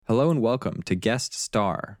Hello and welcome to Guest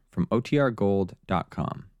Star from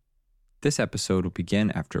OTRGold.com. This episode will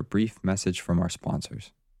begin after a brief message from our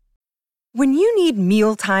sponsors. When you need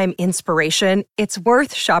mealtime inspiration, it's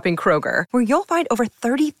worth shopping Kroger, where you'll find over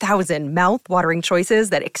 30,000 mouth-watering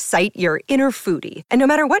choices that excite your inner foodie. And no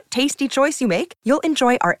matter what tasty choice you make, you'll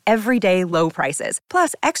enjoy our everyday low prices,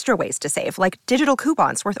 plus extra ways to save, like digital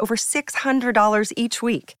coupons worth over $600 each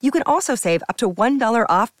week. You can also save up to $1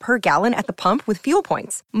 off per gallon at the pump with fuel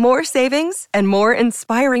points. More savings and more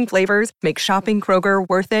inspiring flavors make shopping Kroger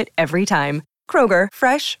worth it every time. Kroger,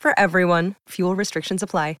 fresh for everyone. Fuel restrictions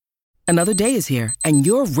apply. Another day is here, and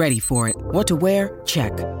you're ready for it. What to wear?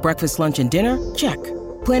 Check. Breakfast, lunch, and dinner? Check.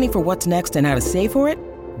 Planning for what's next and how to save for it?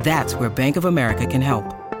 That's where Bank of America can help.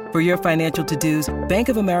 For your financial to-dos, Bank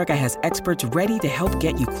of America has experts ready to help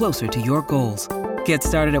get you closer to your goals. Get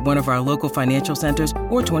started at one of our local financial centers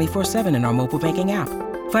or 24/7 in our mobile banking app.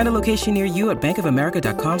 Find a location near you at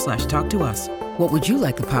bankofamerica.com/talktous. What would you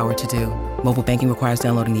like the power to do? Mobile banking requires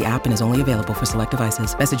downloading the app and is only available for select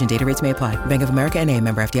devices. Message and data rates may apply. Bank of America N.A.,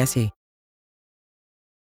 member FDIC.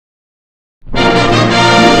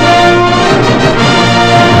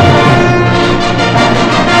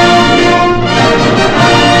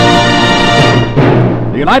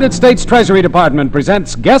 The United States Treasury Department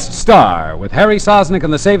presents Guest Star with Harry Sosnick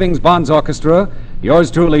and the Savings Bonds Orchestra,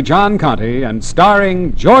 yours truly, John Conte, and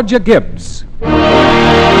starring Georgia Gibbs.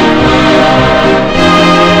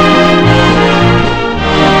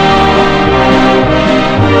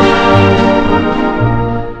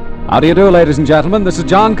 How do you do, ladies and gentlemen? This is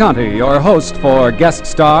John Conte, your host for Guest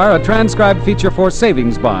Star, a transcribed feature for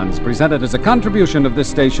savings bonds presented as a contribution of this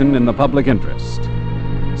station in the public interest.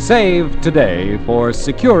 Save today for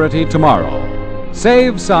security tomorrow.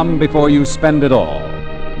 Save some before you spend it all.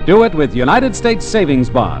 Do it with United States Savings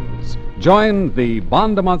Bonds. Join the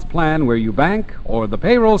bond-a-month plan where you bank or the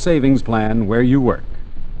payroll savings plan where you work.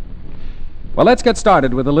 Well, let's get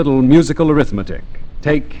started with a little musical arithmetic.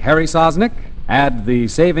 Take Harry Sosnick, add the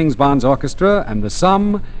Savings Bonds Orchestra, and the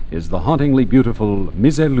sum is the hauntingly beautiful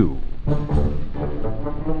Miserlou.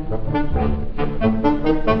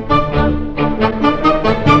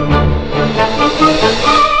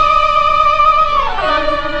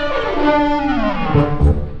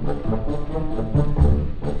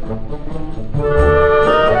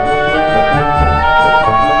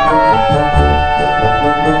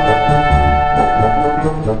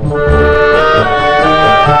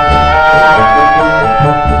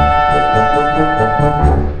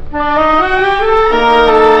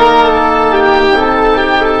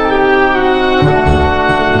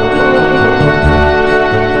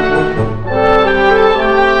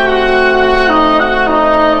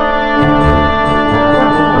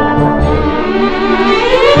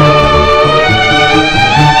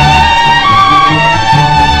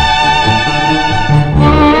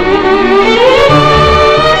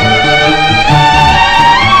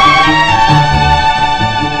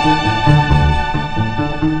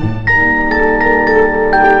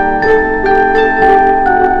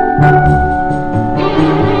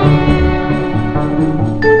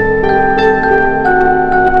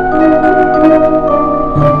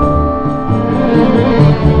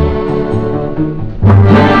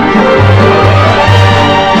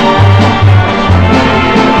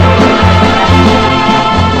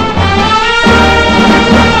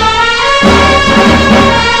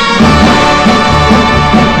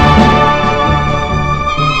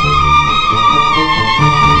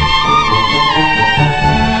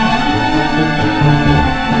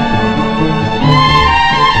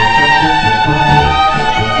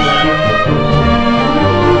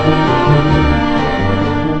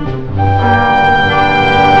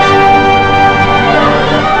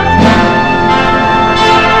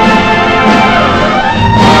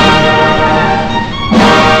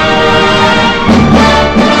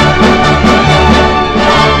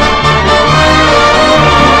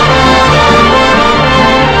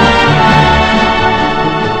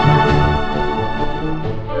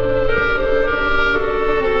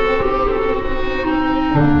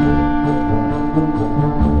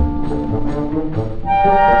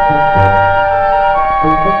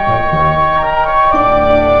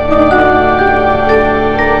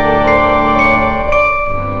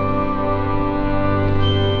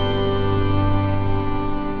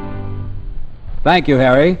 Thank you,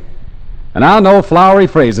 Harry. And now no flowery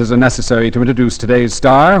phrases are necessary to introduce today's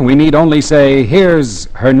star. We need only say, here's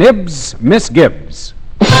her nibs, Miss Gibbs.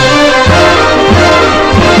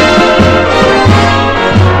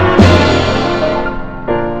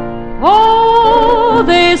 Oh,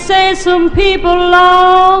 they say some people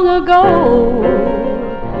long ago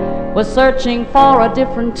was searching for a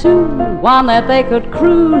different tune, one that they could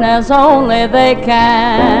croon as only they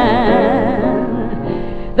can.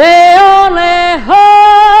 They only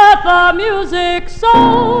heard the music so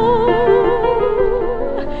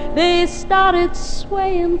they started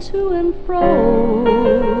swaying to and fro.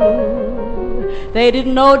 They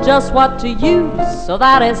didn't know just what to use, so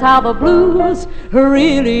that is how the blues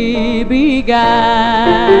really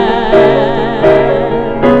began.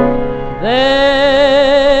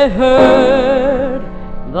 They heard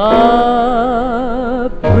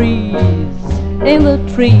the breeze in the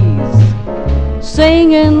trees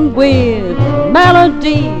singing weird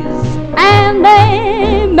melodies, and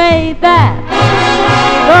they made that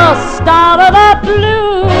the start of the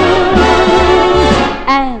blues.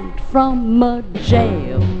 And from a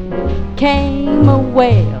jail came a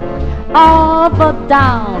wail of a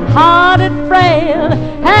downhearted frail,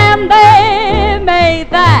 and they made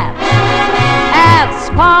that as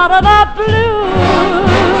part of the blues.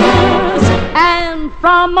 And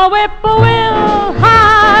from a whippoorwill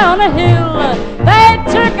high on a hill, they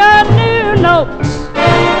took a new note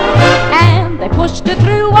and they pushed it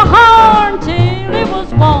through a horn till it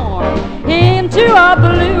was born into a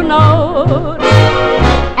blue note.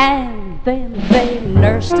 And then they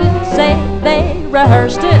nursed it, say they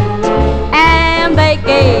rehearsed it, and they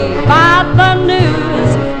gave out the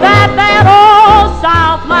news that that old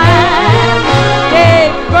Southland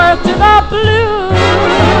gave birth to the blues.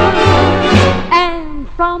 And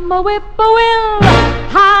from a whippoorwill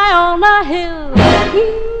high on a hill,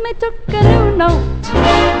 they took a new note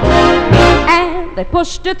and they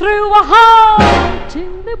pushed it through a hole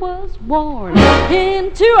till it was worn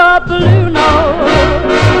into a blue note.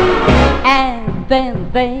 And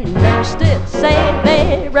then they nursed it, say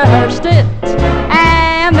they rehearsed it,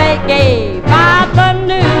 and they gave out the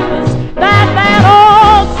news that that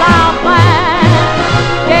old Southland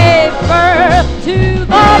gave birth to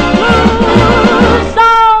the blues. So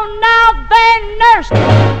now they nursed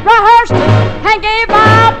it, rehearsed it, and gave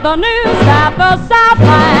out the news that the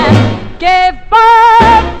Southland gave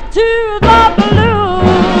birth to the blues.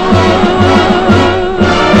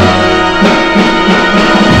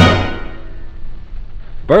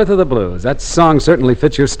 Birth of the Blues. That song certainly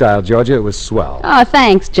fits your style, Georgia. It was swell. Oh,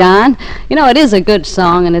 thanks, John. You know, it is a good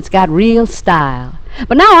song, and it's got real style.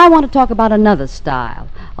 But now I want to talk about another style,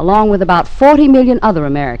 along with about 40 million other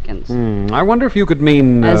Americans. I wonder if you could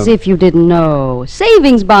mean... As if you didn't know.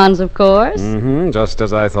 Savings bonds, of course. Just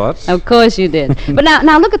as I thought. Of course you did. But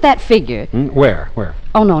now look at that figure. Where?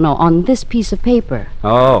 Oh, no, on this piece of paper.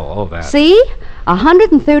 Oh, that. See?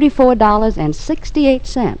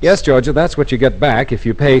 $134.68. Yes, Georgia, that's what you get back if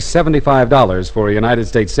you pay $75 for a United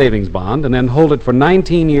States savings bond and then hold it for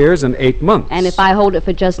 19 years and 8 months. And if I hold it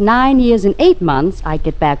for just 9 years and 8 months, I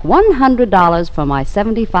get back $100 for my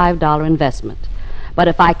 $75 investment. But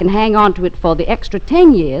if I can hang on to it for the extra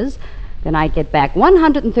 10 years, then I get back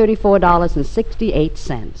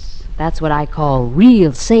 $134.68. That's what I call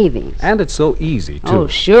real savings. And it's so easy, too. Oh,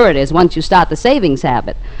 sure it is, once you start the savings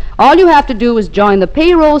habit. All you have to do is join the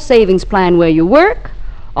payroll savings plan where you work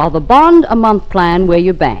or the bond-a-month plan where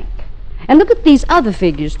you bank. And look at these other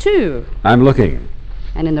figures, too. I'm looking.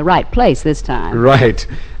 And in the right place this time. Right.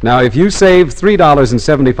 Now, if you save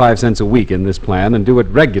 $3.75 a week in this plan and do it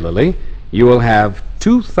regularly, you will have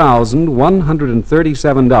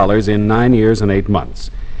 $2,137 in 9 years and 8 months.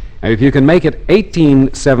 And if you can make it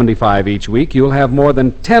 $18.75 each week, you'll have more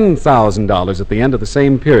than $10,000 at the end of the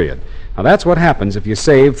same period. Now, that's what happens if you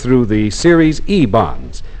save through the Series E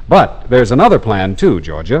bonds. But there's another plan, too,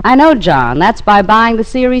 Georgia. I know, John. That's by buying the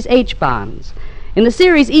Series H bonds. In the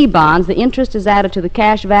Series E bonds, the interest is added to the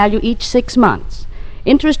cash value each 6 months.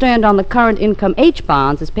 Interest earned on the current income H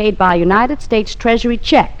bonds is paid by a United States Treasury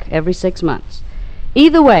check every 6 months.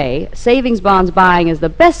 Either way, savings bonds buying is the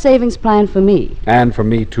best savings plan for me. And for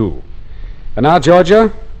me, too. And now,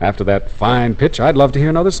 Georgia, after that fine pitch, I'd love to hear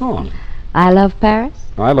another song. I Love Paris?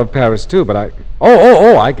 I love Paris, too, but I...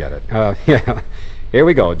 Oh, I get it. Yeah. Here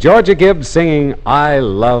we go. Georgia Gibbs singing I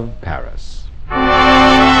Love Paris.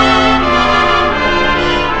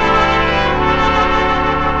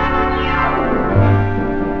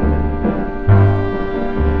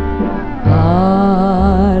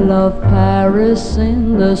 I love Paris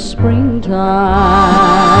in the springtime.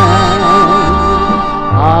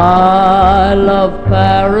 I love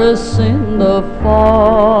Paris in the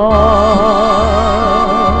fall.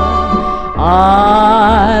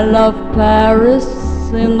 I love Paris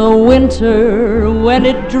in the winter when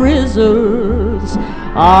it drizzles.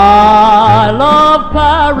 I love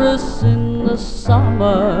Paris in the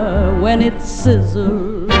summer when it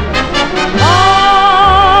sizzles.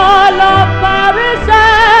 I love Paris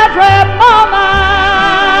every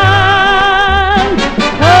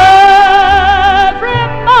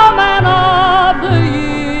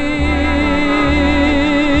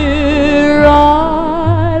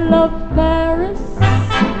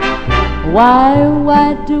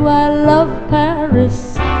Why do I love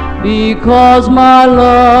Paris? Because my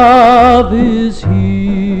love is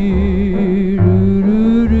here.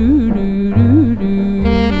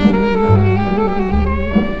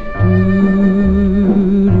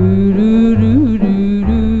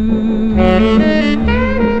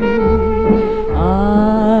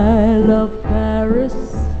 I love Paris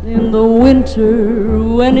in the winter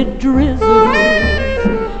when it drizzles.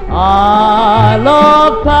 I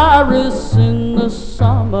love Paris in the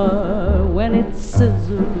summer when it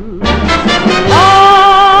sizzles.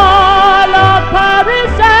 I love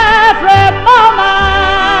Paris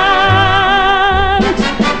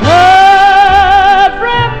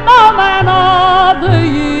every moment of the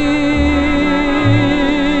year.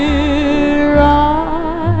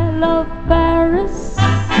 I love Paris.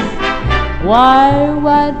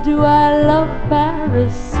 Why do I love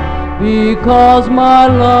Paris? Because my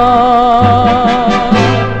love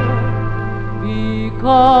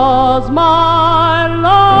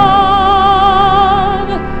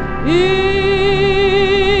is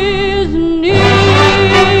near.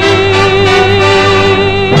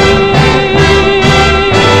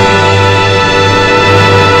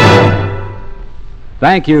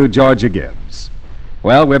 Thank you, Georgia Gibbs.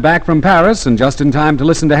 Well, we're back from Paris and just in time to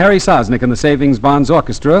listen to Harry Sosnick and the Savings Bonds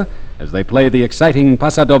Orchestra as they play the exciting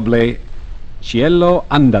Pasadoble, Cielo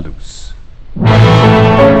Andaluz.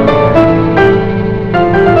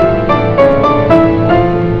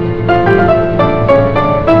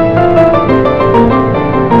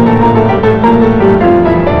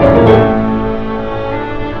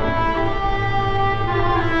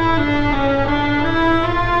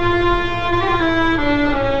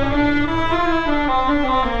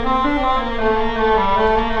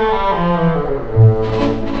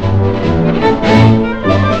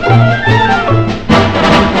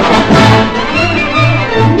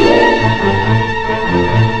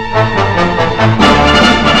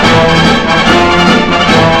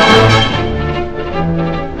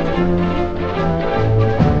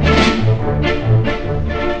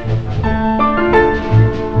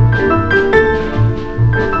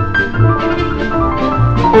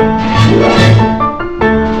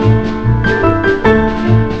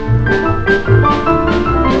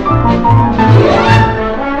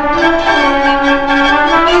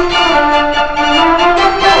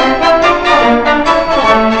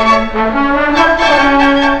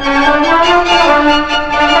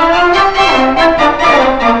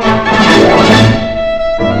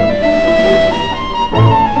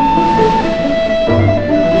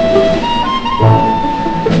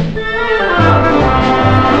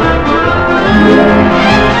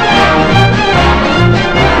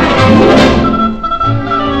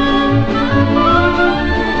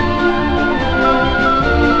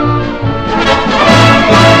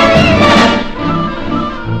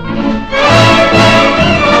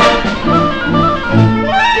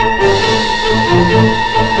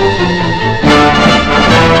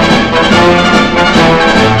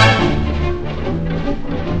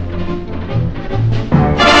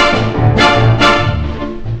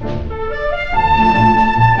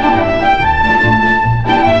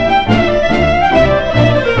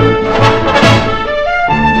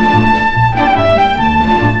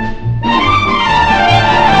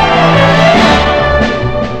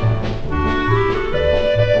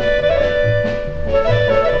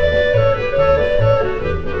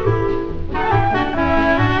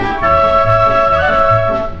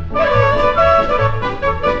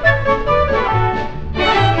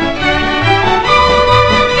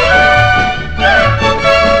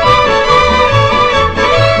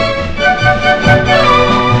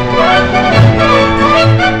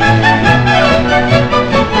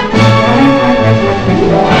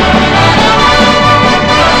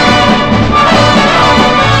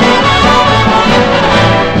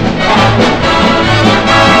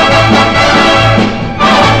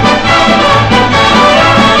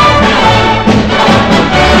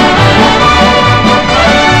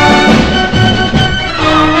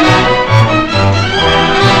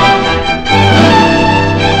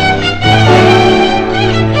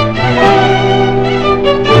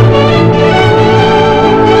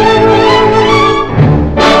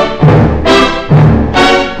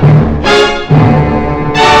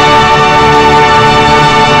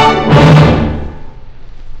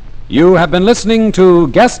 You have been listening to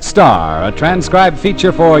Guest Star, a transcribed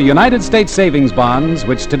feature for United States Savings Bonds,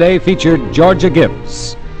 which today featured Georgia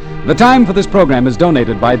Gibbs. The time for this program is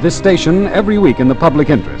donated by this station every week in the public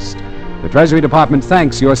interest. The Treasury Department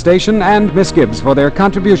thanks your station and Miss Gibbs for their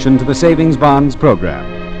contribution to the Savings Bonds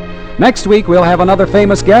program. Next week, we'll have another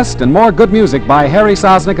famous guest and more good music by Harry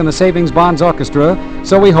Sosnick and the Savings Bonds Orchestra,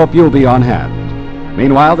 so we hope you'll be on hand.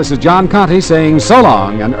 Meanwhile, this is John Conte saying so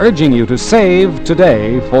long and urging you to save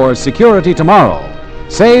today for security tomorrow.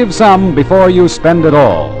 Save some before you spend it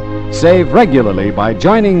all. Save regularly by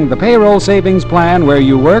joining the payroll savings plan where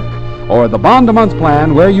you work or the bond-a-month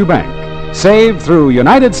plan where you bank. Save through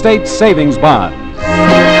United States Savings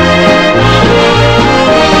Bonds.